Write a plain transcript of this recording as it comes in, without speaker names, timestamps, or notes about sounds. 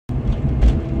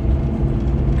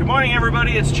Good morning,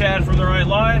 everybody. It's Chad from The Right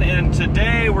Line, and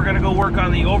today we're going to go work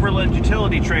on the Overland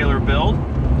utility trailer build.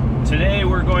 Today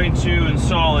we're going to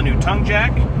install a new tongue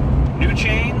jack, new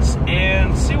chains,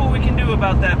 and see what we can do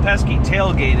about that pesky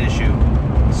tailgate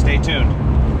issue. Stay tuned.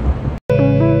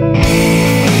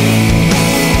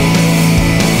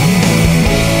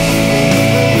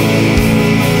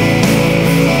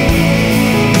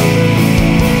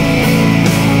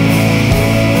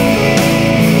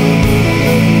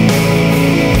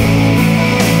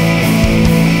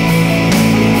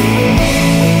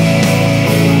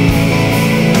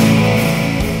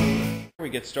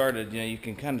 Get started, you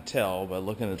can kind of tell by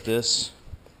looking at this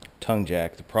tongue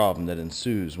jack the problem that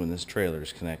ensues when this trailer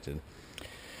is connected.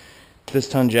 This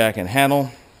tongue jack and handle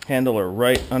are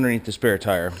right underneath the spare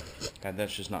tire, and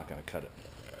that's just not going to cut it.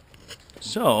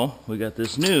 So we got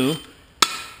this new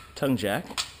tongue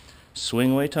jack,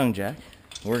 swing away tongue jack.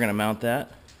 We're going to mount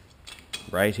that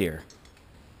right here.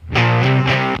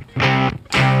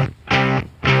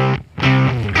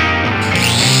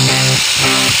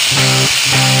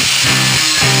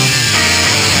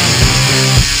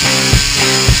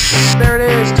 There it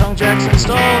is, tongue jack's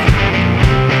installed.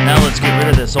 Now let's get rid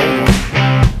of this old one.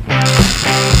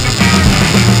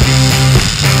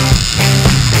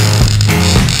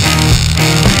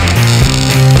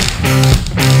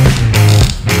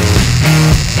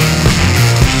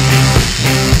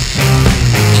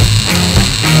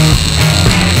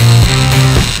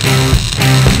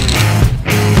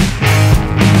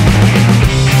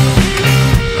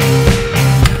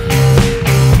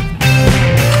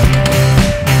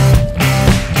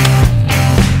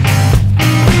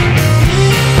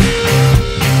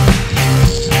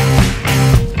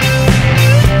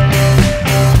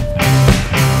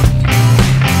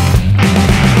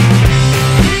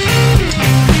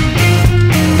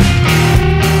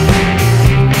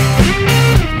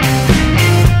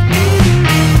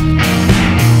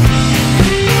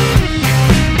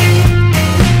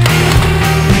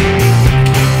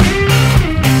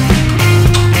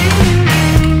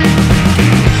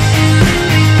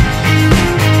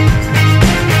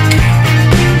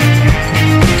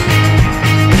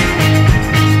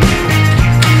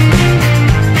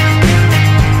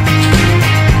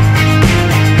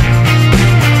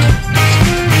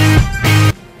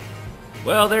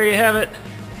 Well, there you have it.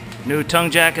 New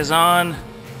tongue jack is on.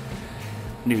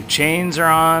 New chains are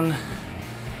on.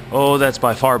 Oh, that's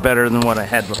by far better than what I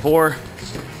had before.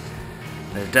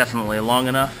 They're definitely long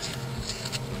enough.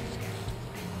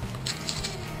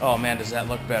 Oh man, does that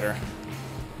look better.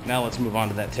 Now let's move on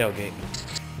to that tailgate.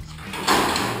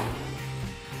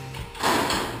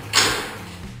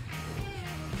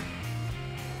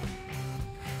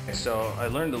 So I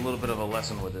learned a little bit of a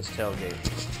lesson with this tailgate.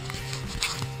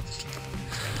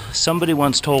 Somebody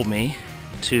once told me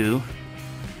to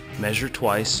measure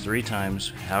twice, 3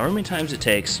 times, however many times it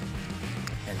takes,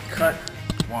 and cut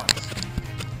once.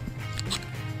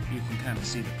 You can kind of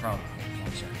see the problem,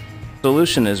 can't you? The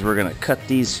solution is we're going to cut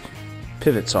these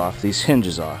pivots off, these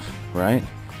hinges off, right?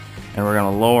 And we're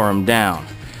going to lower them down.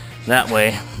 That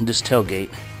way, this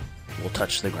tailgate will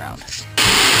touch the ground.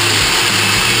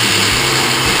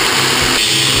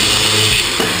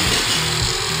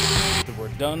 We're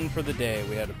done for the day.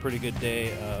 We had a pretty good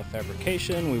day of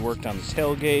fabrication. We worked on the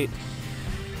tailgate,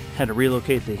 had to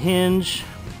relocate the hinge,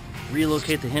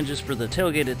 relocate the hinges for the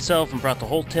tailgate itself, and brought the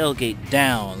whole tailgate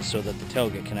down so that the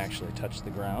tailgate can actually touch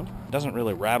the ground. It doesn't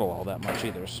really rattle all that much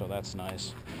either, so that's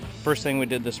nice. First thing we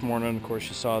did this morning, of course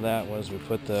you saw that, was we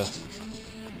put the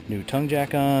new tongue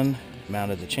jack on,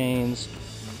 mounted the chains,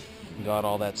 got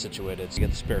all that situated. So you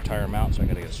get the spare tire mount, so I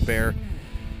gotta get a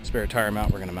spare tire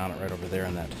mount. We're gonna mount it right over there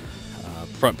in that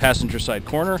front passenger side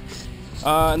corner,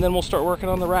 and then we'll start working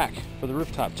on the rack for the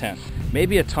rooftop tent.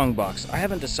 Maybe a tongue box. I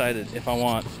haven't decided if I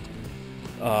want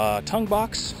a tongue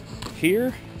box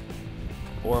here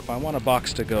or if I want a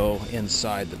box to go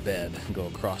inside the bed and go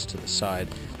across to the side.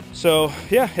 So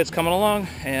yeah, it's coming along,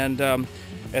 and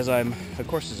as I'm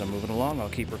moving along, I'll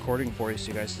keep recording for you so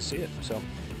you guys to see it. So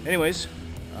anyways,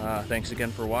 thanks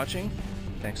again for watching.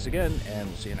 Thanks again, and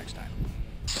we'll see you next time.